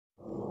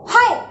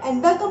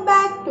and welcome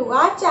back to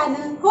our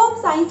channel Home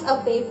Science A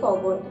Way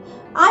Forward।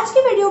 आज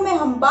की video में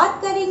हम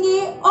बात करेंगे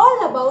all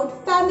about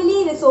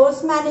family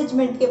resource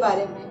management के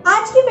बारे में।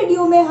 आज की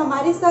वीडियो में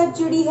हमारे साथ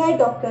जुड़ी है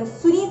doctor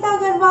Sunita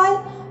Agarwal.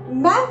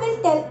 Ma'am will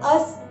tell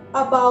us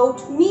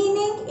about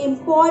meaning,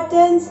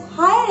 importance,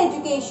 higher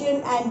education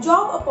and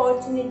job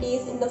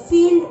opportunities in the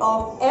field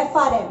of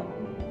FRM।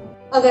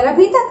 अगर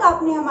अभी तक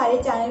आपने हमारे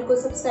चैनल को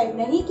सब्सक्राइब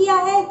नहीं किया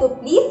है तो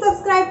please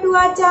subscribe to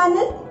our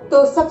channel.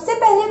 तो सबसे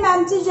पहले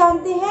मैम से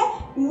जानते हैं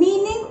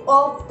meaning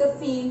of the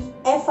field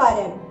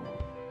FRM।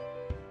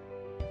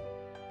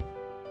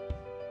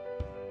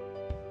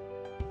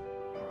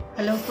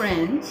 Hello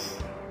friends,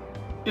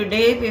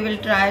 today we will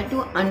try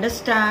to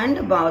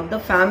understand about the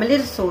family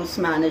resource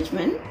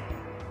management.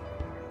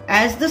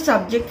 As the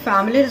subject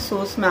family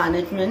resource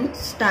management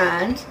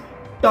stands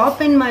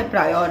top in my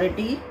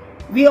priority,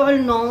 we all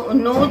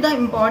know the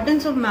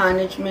importance of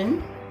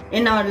management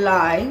in our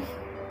life,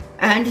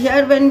 and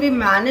here when we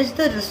manage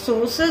the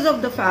resources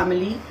of the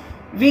family,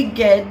 we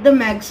get the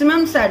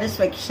maximum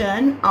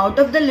satisfaction out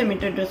of the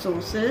limited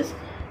resources,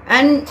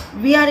 and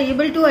we are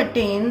able to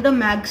attain the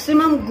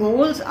maximum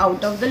goals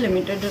out of the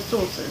limited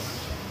resources.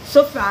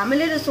 So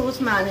family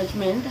resource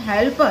management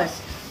help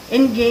us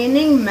in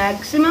gaining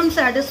maximum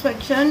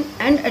satisfaction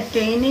and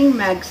attaining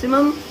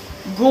maximum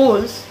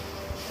goals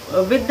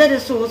with the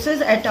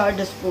resources at our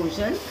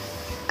disposal.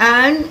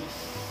 And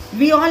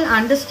we all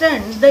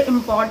understand the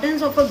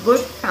importance of a good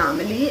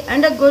family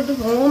and a good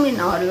home in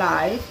our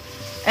life.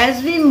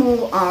 As we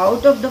move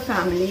out of the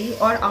family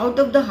or out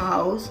of the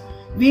house,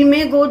 we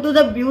may go to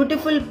the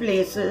beautiful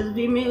places,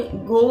 we may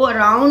go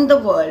around the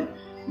world,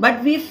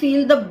 but we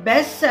feel the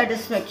best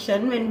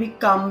satisfaction when we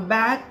come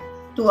back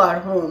to our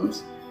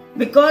homes,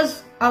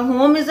 because a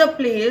home is a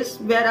place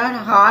where our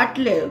heart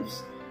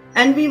lives,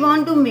 and we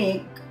want to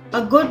make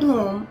a good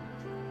home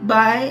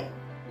by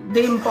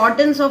the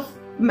importance of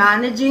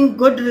managing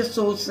good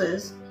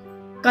resources.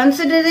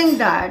 Considering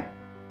that,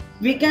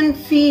 we can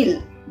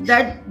feel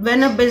that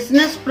when a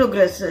business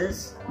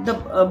progresses, the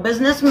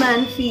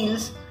businessman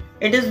feels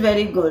it is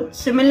very good.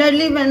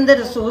 Similarly, when the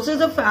resources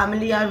of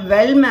family are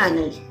well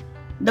managed,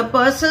 the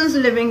persons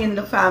living in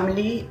the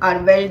family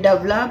are well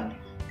developed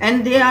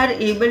and they are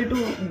able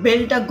to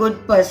build a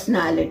good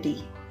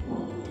personality.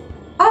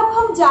 अब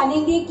हम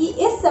जानेंगे कि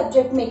इस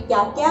subject में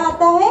क्या क्या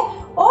आता है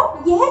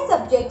और यह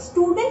सब्जेक्ट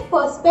स्टूडेंट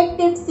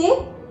पर्सपेक्टिव से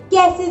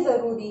कैसे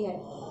जरूरी है।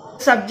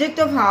 Subject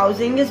of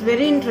housing is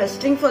very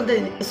interesting for the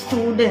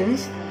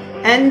students,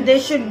 and they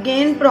should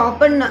gain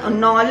proper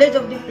knowledge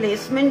of the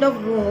placement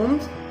of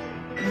rooms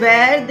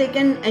where they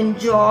can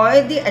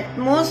enjoy the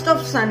utmost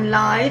of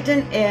sunlight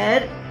and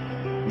air.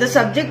 The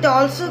subject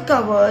also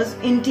covers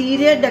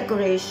interior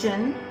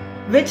decoration,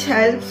 which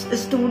helps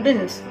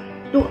students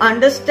to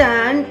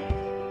understand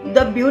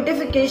the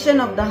beautification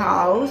of the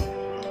house,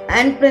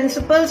 and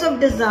principles of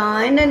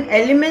design and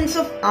elements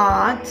of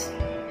arts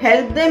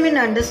help them in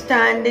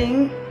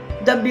understanding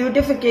the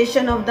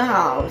beautification of the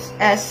house.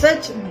 As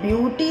such,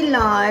 beauty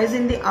lies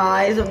in the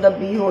eyes of the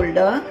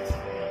beholder.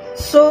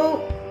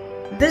 So,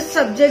 this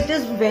subject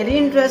is very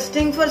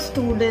interesting for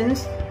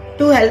students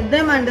to help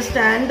them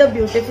understand the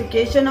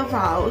beautification of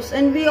house,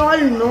 and we all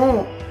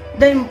know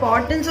the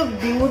importance of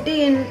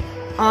beauty in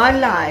our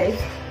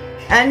life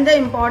and the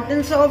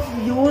importance of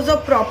use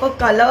of proper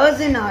colors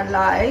in our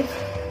life,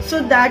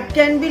 so that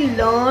can be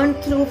learned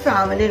through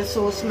family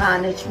resource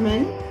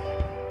management.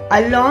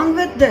 Along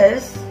with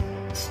this,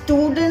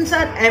 students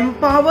are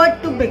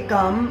empowered to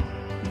become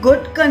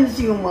good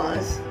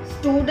consumers.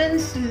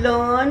 Students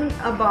learn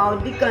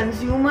about the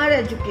consumer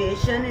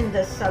education in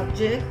this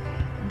subject.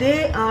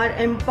 They are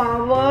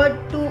empowered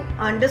to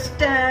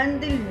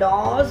understand the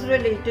laws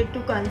related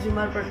to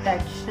consumer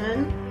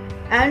protection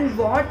and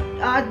what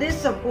are they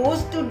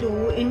supposed to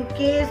do in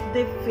case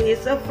they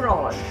face a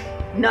fraud.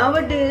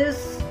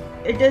 Nowadays,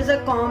 it is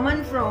a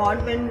common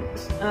fraud when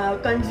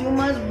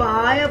consumers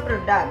buy a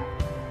product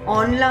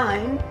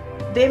online.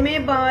 They may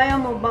buy a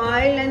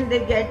mobile and they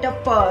get a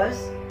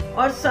purse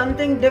or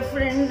something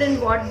different than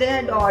what they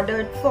had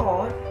ordered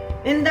for.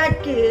 In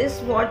that case,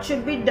 what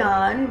should be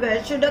done?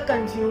 Where should a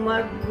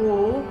consumer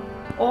go?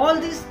 All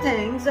these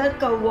things are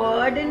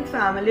covered in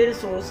family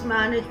resource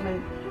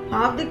management.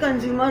 How the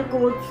consumer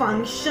code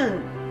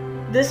function,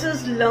 this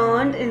is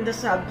learned in the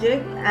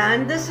subject,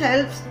 and this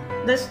helps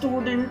the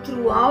student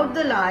throughout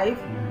the life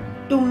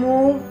to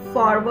move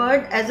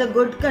forward as a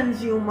good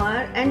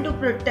consumer and to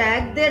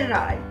protect their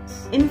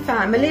rights. In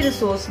family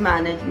resource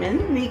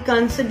management, we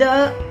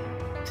consider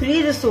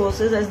three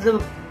resources as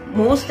the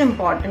most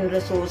important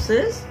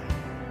resources: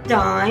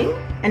 time,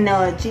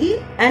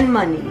 energy and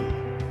money.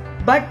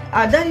 But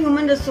other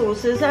human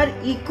resources are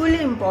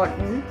equally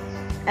important,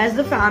 as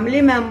the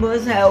family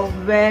members have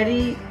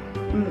very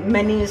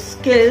many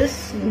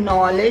skills,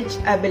 knowledge,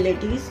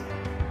 abilities.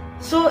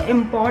 So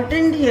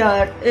important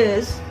here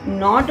is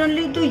not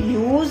only to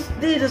use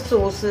the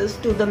resources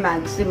to the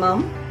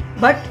maximum,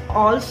 but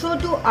also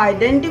to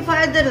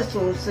identify the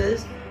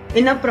resources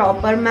in a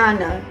proper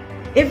manner.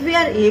 If we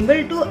are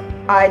able to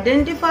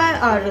identify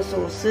our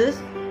resources,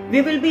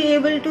 we will be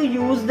able to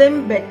use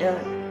them better.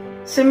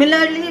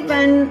 Similarly,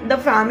 when the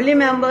family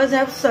members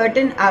have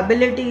certain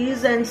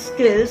abilities and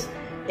skills,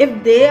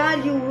 if they are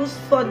used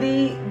for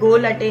the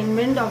goal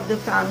attainment of the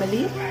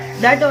family,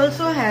 that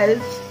also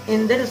helps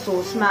in the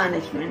resource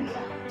management.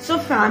 So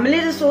family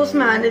resource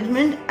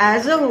management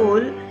as a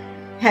whole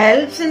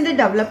helps in the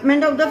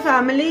development of the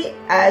family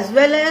as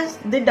well as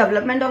the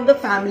development of the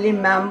family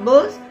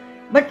members.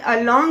 But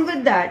along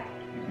with that,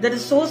 the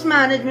resource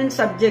management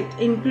subject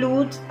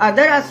includes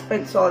other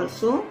aspects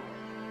also.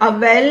 A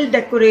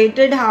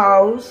well-decorated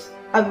house,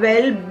 a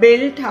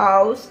well-built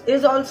house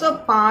is also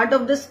part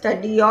of the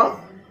study of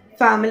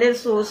family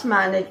resource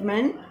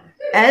management.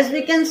 As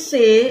we can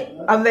say,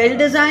 a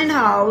well-designed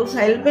house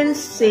helps in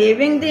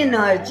saving the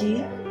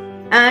energy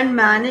and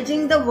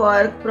managing the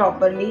work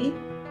properly.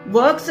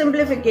 Work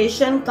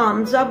simplification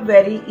comes up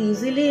very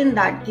easily in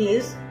that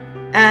case,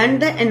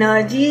 and the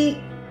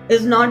energy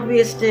is not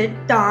wasted,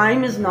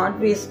 time is not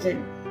wasted.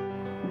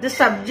 The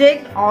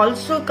subject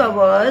also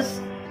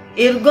covers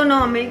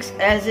ergonomics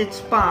as its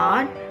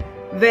part,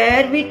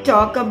 where we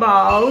talk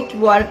about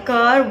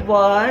worker,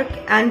 work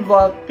and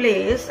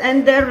workplace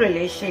and their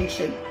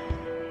relationship.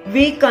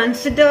 We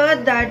consider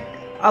that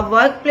a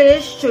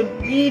workplace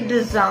should be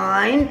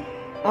designed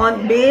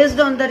based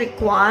on the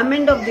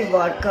requirement of the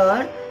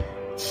worker,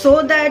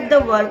 so that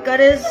the worker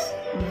is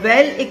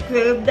well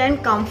equipped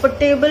and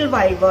comfortable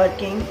while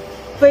working.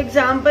 For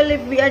example,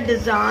 if we are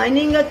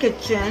designing a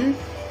kitchen,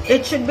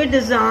 it should be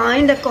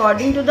designed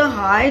according to the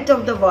height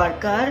of the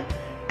worker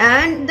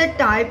and the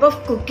type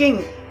of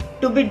cooking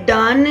to be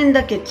done in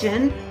the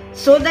kitchen,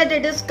 so that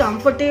it is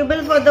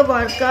comfortable for the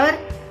worker,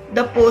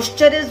 the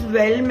posture is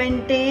well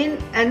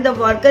maintained and the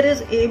worker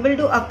is able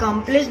to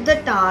accomplish the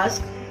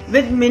task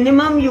with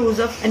minimum use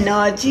of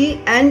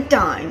energy and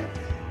time.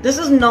 This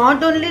is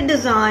not only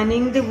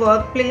designing the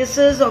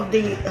workplaces of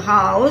the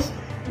house,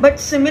 but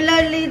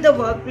similarly the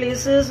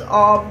workplaces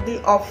of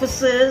the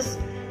offices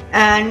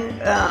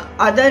and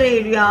other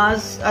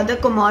areas, other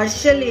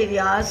commercial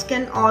areas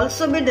can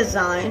also be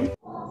designed.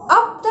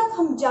 अब तक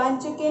हम जान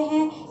चुके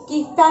हैं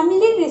कि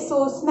family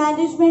resource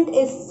management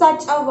is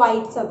such a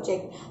wide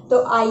subject,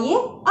 तो आइए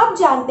अब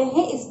जानते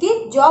हैं इसके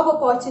जॉब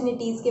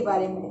अपॉर्चुनिटीज के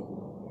बारे में.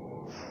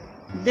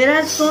 There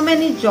are so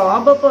many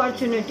job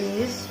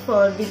opportunities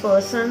for the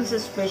persons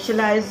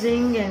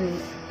specializing in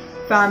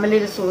family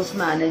resource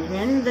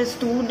management. The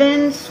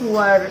students who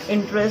are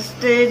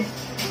interested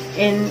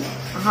in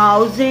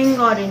housing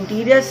or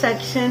interior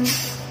section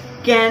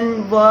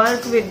can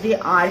work with the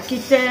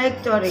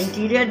architect or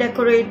interior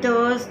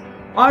decorators,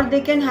 or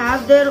they can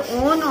have their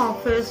own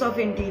office of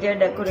interior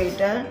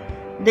decorator.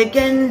 They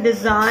can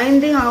design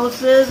the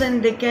houses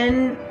and they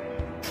can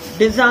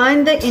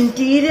design the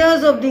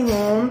interiors of the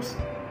homes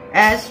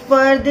as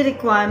per the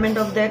requirement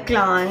of their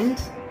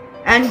clients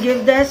and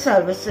give their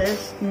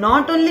services.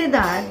 Not only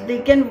that, they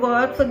can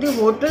work for the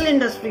hotel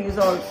industries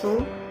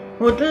also.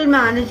 Hotel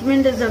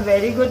management is a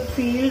very good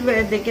field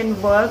where they can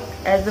work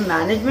as a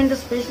management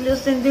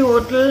specialist in the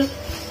hotel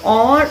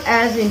or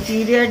as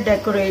interior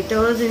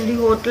decorators in the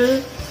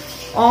hotel,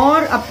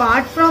 or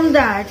apart from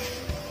that,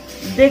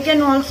 they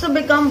can also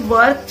become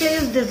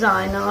workplace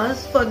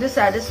designers for the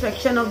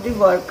satisfaction of the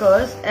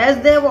workers,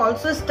 as they have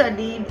also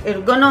studied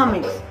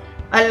ergonomics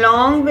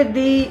along with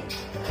the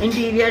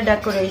interior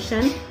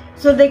decoration.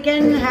 So they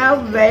can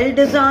have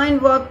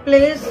well-designed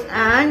workplace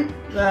and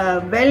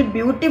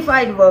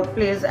well-beautified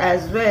workplace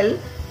as well.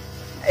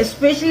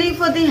 Especially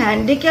for the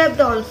handicapped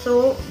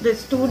also, the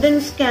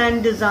students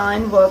can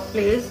design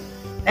workplace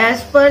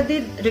as per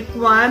the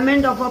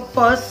requirement of a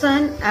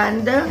person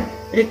and the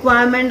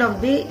requirement of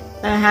the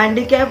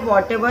handicap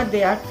whatever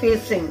they are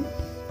facing.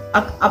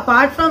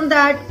 Apart from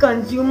that,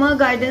 consumer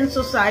guidance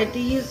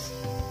societies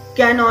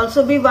can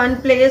also be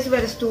one place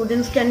where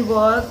students can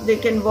work. They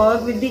can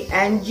work with the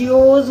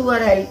NGOs who are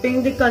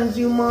helping the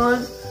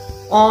consumers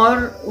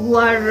or who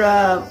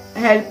are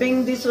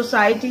helping the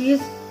societies.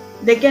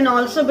 They can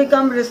also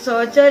become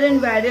researcher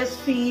in various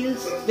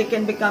fields. They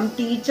can become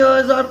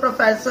teachers or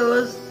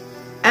professors,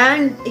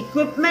 and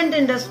equipment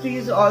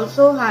industries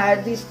also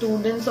hire the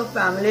students of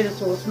family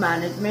resource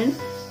management,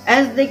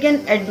 as they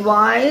can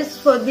advise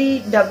for the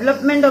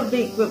development of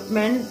the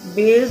equipment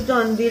based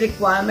on the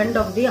requirement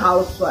of the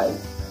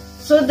housewife.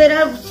 So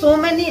there are so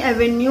many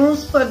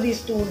avenues for the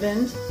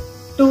students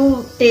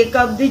to take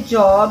up the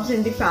jobs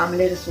in the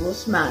family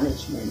resource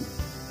management.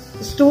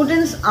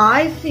 Students,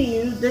 I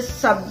feel this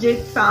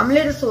subject,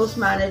 family resource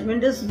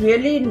management, is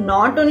really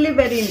not only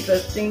very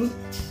interesting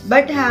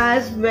but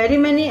has very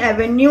many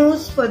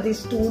avenues for the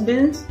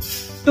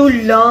students to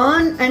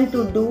learn and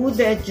to do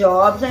their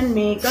jobs and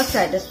make a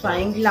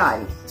satisfying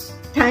life.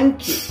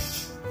 Thank you.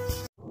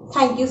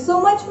 Thank you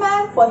so much,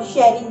 ma'am, for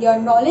sharing your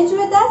knowledge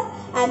with us,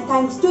 and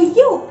thanks to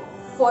you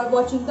for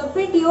watching the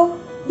video.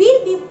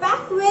 We'll be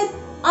back with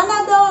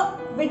another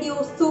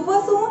video super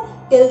soon.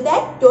 Till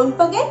then, don't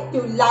forget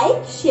to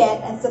like,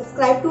 share and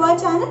subscribe to our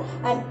channel,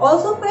 and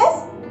also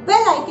press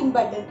bell icon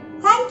button.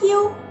 Thank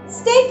you.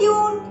 Stay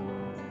tuned.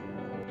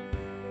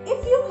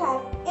 If you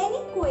have any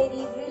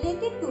queries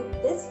related to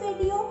this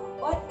video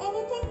or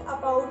anything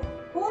about